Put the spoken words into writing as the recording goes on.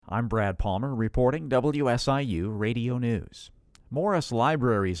I'm Brad Palmer reporting WSIU Radio News. Morris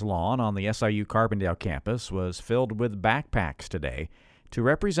Library's lawn on the SIU Carbondale campus was filled with backpacks today to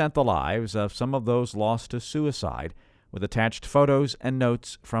represent the lives of some of those lost to suicide, with attached photos and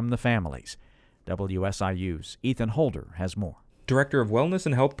notes from the families. WSIU's Ethan Holder has more. Director of Wellness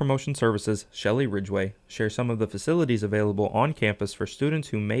and Health Promotion Services, Shelley Ridgway, shares some of the facilities available on campus for students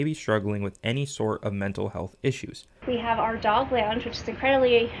who may be struggling with any sort of mental health issues. We have our dog lounge, which is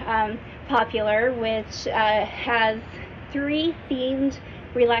incredibly popular, which has 3 themed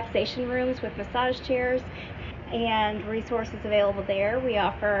relaxation rooms with massage chairs and resources available there. We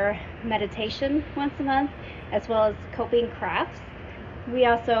offer meditation once a month, as well as coping crafts. We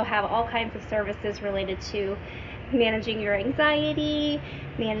also have all kinds of services related to managing your anxiety,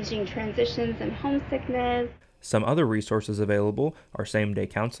 managing transitions and homesickness. Some other resources available are same-day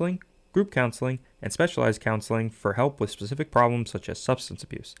counseling, group counseling, and specialized counseling for help with specific problems such as substance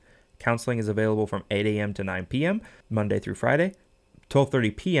abuse. Counseling is available from 8 a.m. to 9 p.m., Monday through Friday,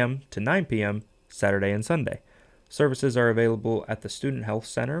 12:30 p.m. to 9 p.m., Saturday and Sunday. Services are available at the Student Health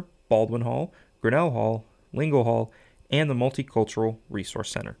Center, Baldwin Hall, Grinnell Hall, Lingle Hall, and the Multicultural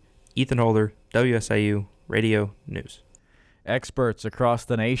Resource Center. Ethan Holder, WSIU Radio News. Experts across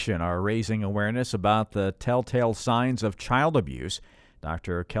the nation are raising awareness about the telltale signs of child abuse.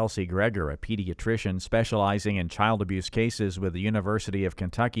 Dr. Kelsey Greger, a pediatrician specializing in child abuse cases with the University of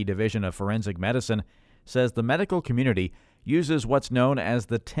Kentucky Division of Forensic Medicine, says the medical community uses what's known as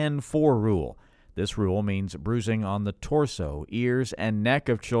the 10-4 rule. This rule means bruising on the torso, ears, and neck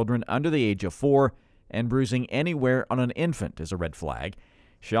of children under the age of 4, and bruising anywhere on an infant is a red flag.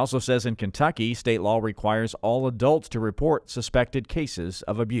 She also says in Kentucky, state law requires all adults to report suspected cases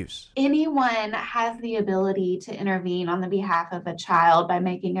of abuse. Anyone has the ability to intervene on the behalf of a child by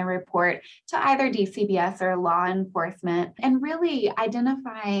making a report to either DCBS or law enforcement, and really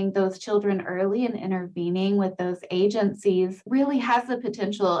identifying those children early and intervening with those agencies really has the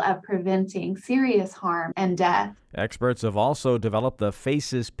potential of preventing serious harm and death. Experts have also developed the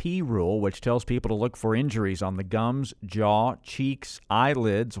Faces P rule, which tells people to look for injuries on the gums, jaw, cheeks,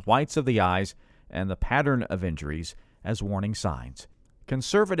 eyelids, whites of the eyes, and the pattern of injuries as warning signs.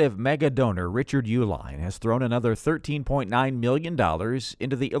 Conservative mega donor Richard Uihlein has thrown another $13.9 million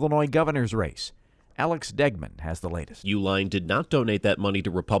into the Illinois governor's race. Alex Degman has the latest. Uihlein did not donate that money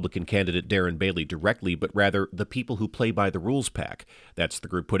to Republican candidate Darren Bailey directly, but rather the People Who Play by the Rules PAC. That's the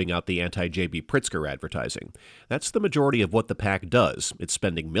group putting out the anti-J.B. Pritzker advertising. That's the majority of what the PAC does. It's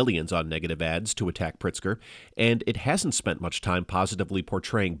spending millions on negative ads to attack Pritzker, and it hasn't spent much time positively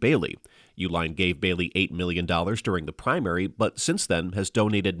portraying Bailey. Uihlein gave Bailey $8 million during the primary, but since then has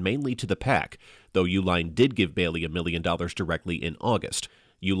donated mainly to the PAC, though Uihlein did give Bailey $1 million directly in August.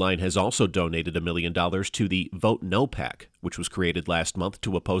 Uihlein has also donated $1 million to the Vote No PAC, which was created last month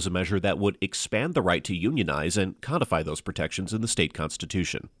to oppose a measure that would expand the right to unionize and codify those protections in the state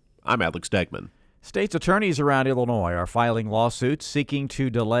constitution. I'm Alex Degman. State's attorneys around Illinois are filing lawsuits seeking to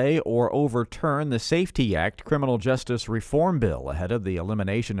delay or overturn the SAFE-T Act criminal justice reform bill ahead of the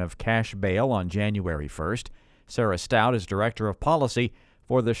elimination of cash bail on January 1st. Sarah Stout is Director of Policy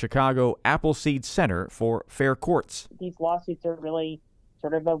for the Chicago Appleseed Center for Fair Courts. These lawsuits are really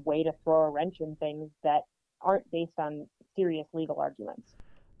sort of a way to throw a wrench in things that aren't based on serious legal arguments.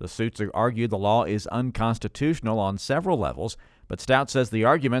 The suits argue the law is unconstitutional on several levels, but Stout says the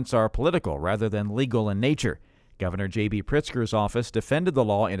arguments are political rather than legal in nature. Governor J.B. Pritzker's office defended the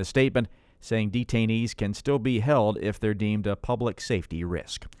law in a statement, saying detainees can still be held if they're deemed a public safety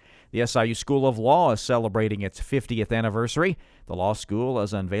risk. The SIU School of Law is celebrating its 50th anniversary. The law school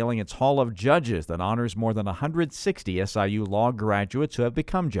is unveiling its Hall of Judges that honors more than 160 SIU law graduates who have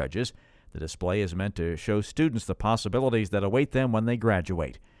become judges. The display is meant to show students the possibilities that await them when they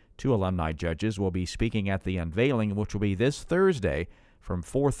graduate. 2 alumni judges will be speaking at the unveiling, which will be this Thursday from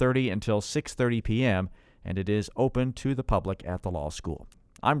 4:30 until 6:30 p.m., and it is open to the public at the law school.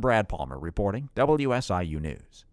 I'm Brad Palmer reporting WSIU News.